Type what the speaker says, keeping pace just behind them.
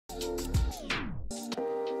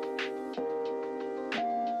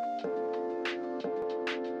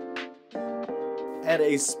add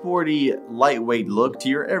a sporty, lightweight look to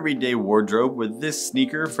your everyday wardrobe with this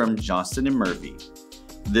sneaker from Johnston and Murphy.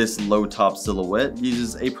 This low-top silhouette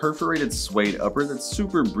uses a perforated suede upper that's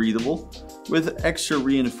super breathable, with extra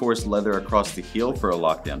reinforced leather across the heel for a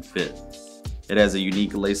lockdown fit. It has a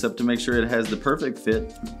unique lace-up to make sure it has the perfect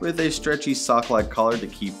fit, with a stretchy sock-like collar to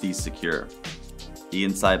keep these secure. The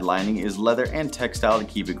inside lining is leather and textile to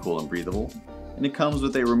keep it cool and breathable, and it comes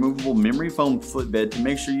with a removable memory foam footbed to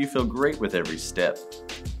make sure you feel great with every step.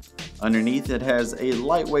 Underneath, it has a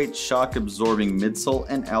lightweight shock-absorbing midsole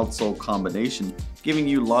and outsole combination, giving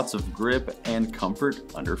you lots of grip and comfort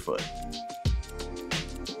underfoot.